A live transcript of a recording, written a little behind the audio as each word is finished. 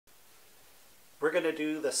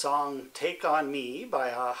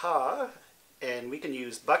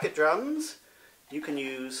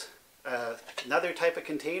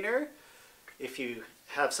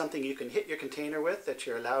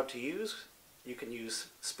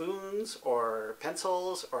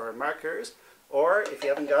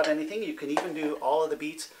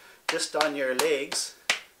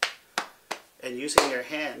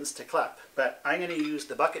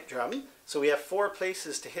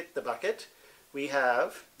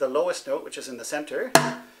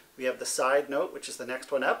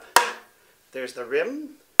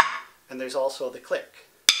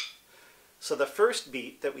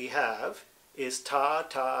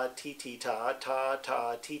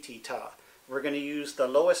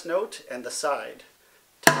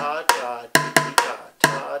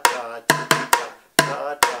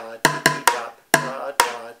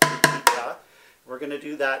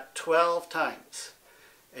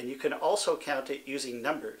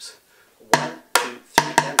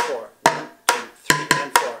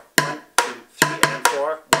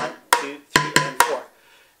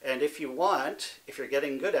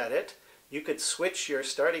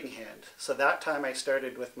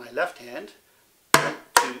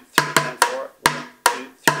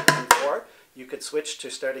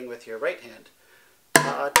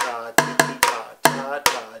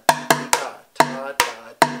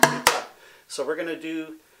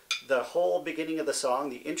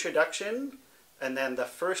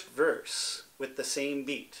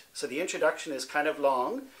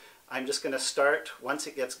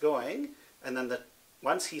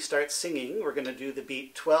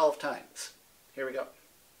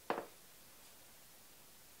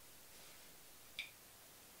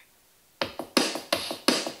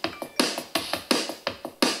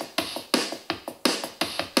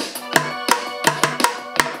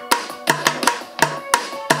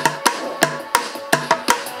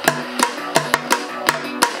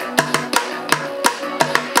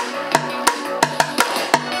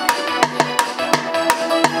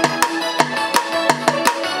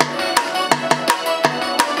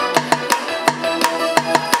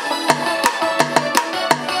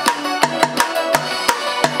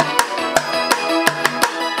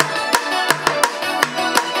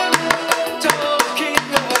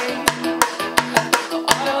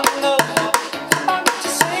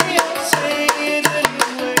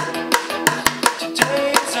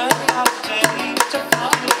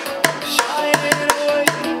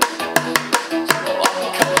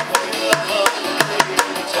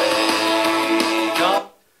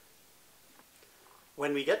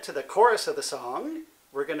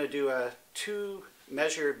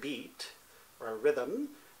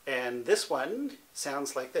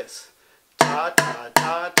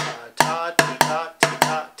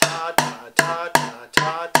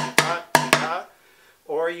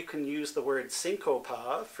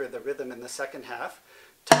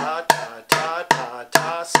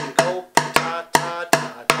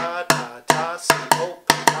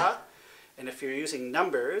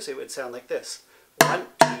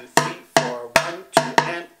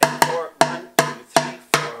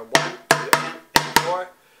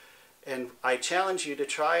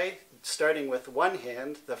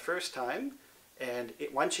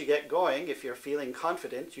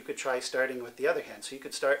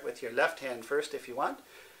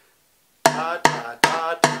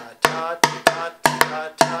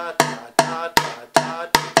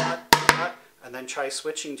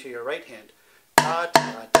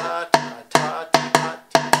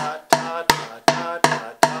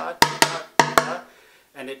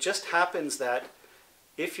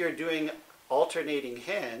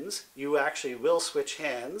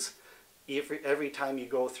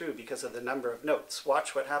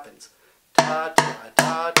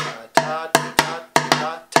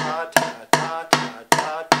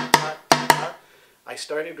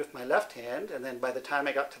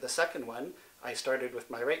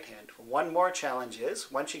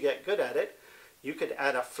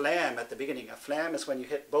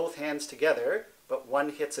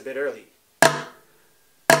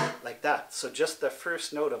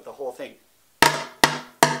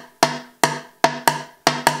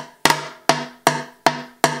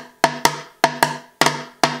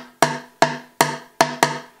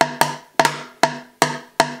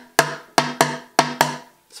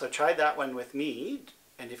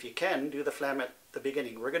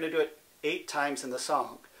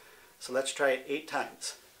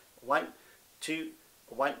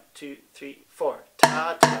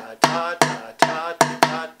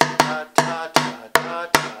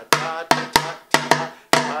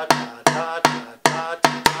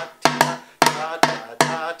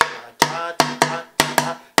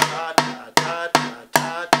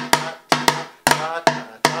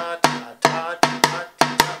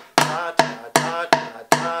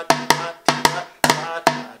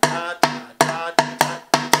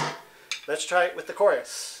Let's try it with the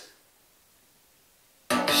chorus.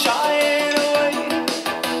 Shine away.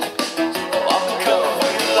 Walk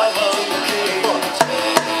away like a king.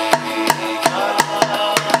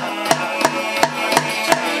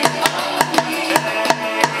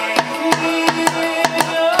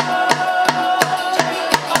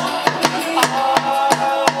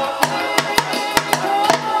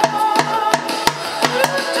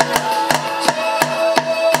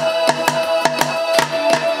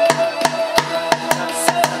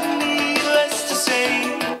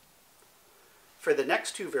 For the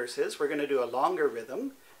next two verses, we're going to do a longer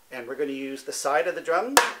rhythm, and we're going to use the side of the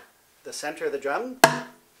drum, the center of the drum,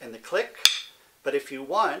 and the click. But if you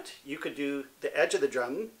want, you could do the edge of the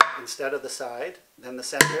drum instead of the side, then the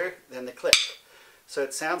center, then the click. So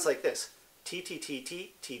it sounds like this. T T T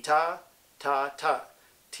T T ta ta ta.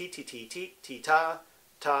 T T T T T ta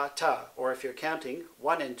ta ta. Or if you're counting,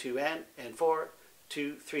 1 and 2 and 4,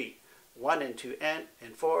 2, 3. 1 and 2 and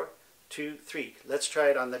 4, 2, 3. Let's try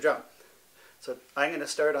it on the drum. So I'm going to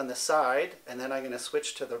start on the side, and then I'm going to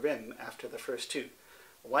switch to the rim after the first two.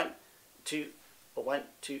 1, 2, 1,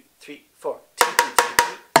 2, 3, 4. T T T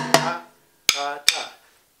T ta ta ta.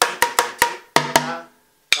 T T T T ta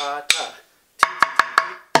ta ta. T T T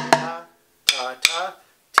T ta ta ta.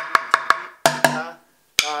 T T T T ta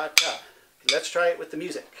ta ta. Let's try it with the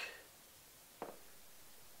music.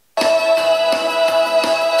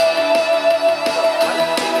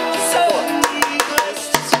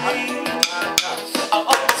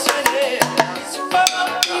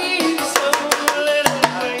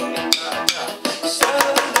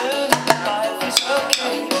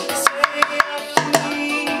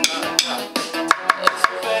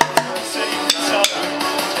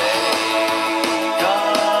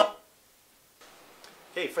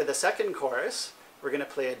 Okay, for the second chorus, we're going to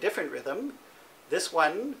play a different rhythm. This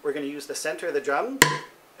one, we're going to use the center of the drum,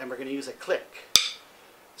 and we're going to use a click.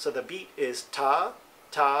 So the beat is ta,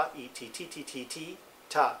 ta, e, t, t, t, t, t,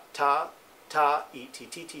 ta, ta, ta, e, t,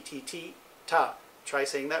 t, t, t, t, ta. Try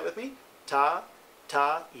saying that with me. Ta,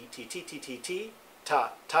 ta, e, t, t, t, t, t,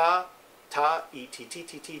 ta, ta, ta, e, t, t,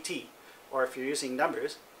 t, t, t. Or if you're using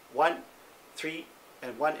numbers, 1, 3,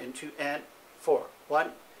 and 1 and 2 and 4.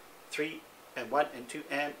 1, 3, and 1 and 2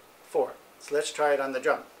 and 4. So let's try it on the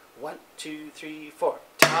drum. 1, 2, 3, 4.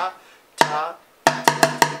 Ta, ta,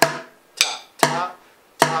 ta, ta,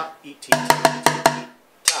 ta, e, t, t, t,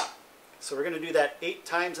 ta. So we're going to do that 8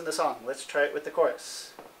 times in the song. Let's try it with the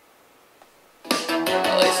chorus.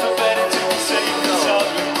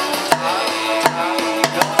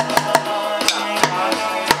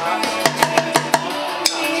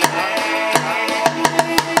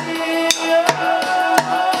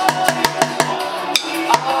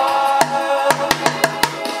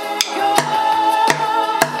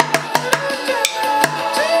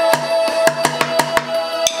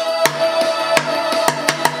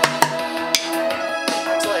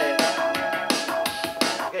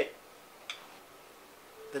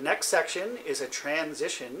 The next section is a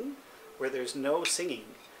transition where there's no singing.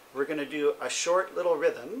 We're going to do a short little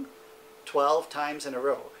rhythm 12 times in a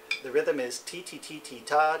row. The rhythm is T T T T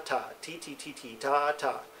ta ta, T T T T ta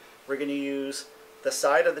ta. We're going to use the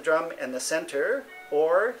side of the drum and the center,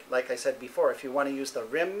 or like I said before, if you want to use the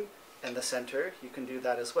rim and the center, you can do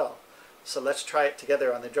that as well. So let's try it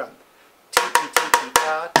together on the drum. T T T T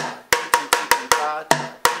ta ta, T T T T ta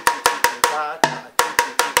ta, T T T T ta ta, T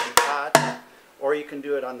T T T ta ta. Or you can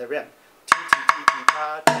do it on the rim. T T T T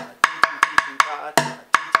ta ta, T T T T ta ta,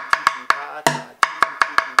 T T T T ta ta, T T T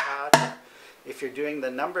T ta ta. If you're doing the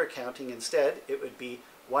number counting instead, it would be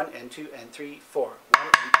 1 and 2 and 3, 4. 1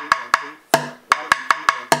 and 2 and 3, 4. 1 and 2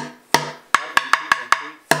 and 3, 4. 1 and 2 and 3,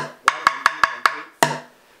 4. 1 and 2 and 3, 4.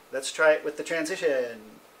 Let's try it with the transition.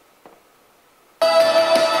 Here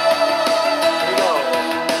we go.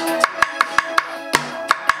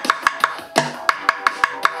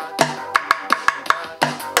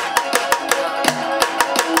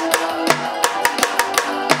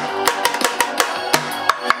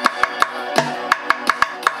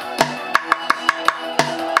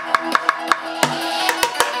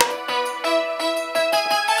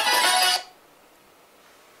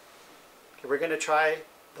 We're going to try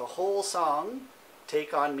the whole song,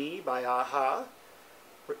 Take On Me by a-ha.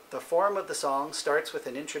 The form of the song starts with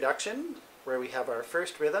an introduction where we have our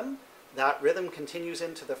first rhythm. That rhythm continues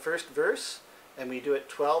into the first verse, and we do it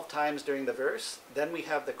 12 times during the verse. Then we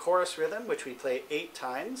have the chorus rhythm, which we play 8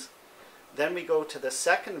 times. Then we go to the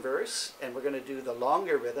second verse, and we're going to do the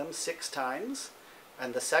longer rhythm 6 times,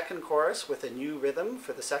 and the second chorus with a new rhythm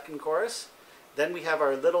for the second chorus. Then we have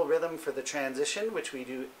our little rhythm for the transition, which we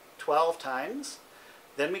do 12 times.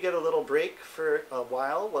 Then we get a little break for a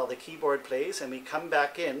while the keyboard plays, and we come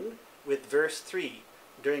back in with verse 3.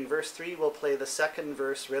 During verse 3 we'll play the second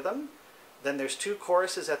verse rhythm. Then there's 2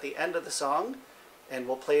 choruses at the end of the song, and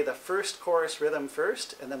we'll play the first chorus rhythm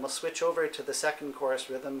first, and then we'll switch over to the second chorus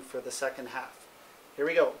rhythm for the second half. Here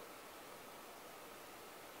we go.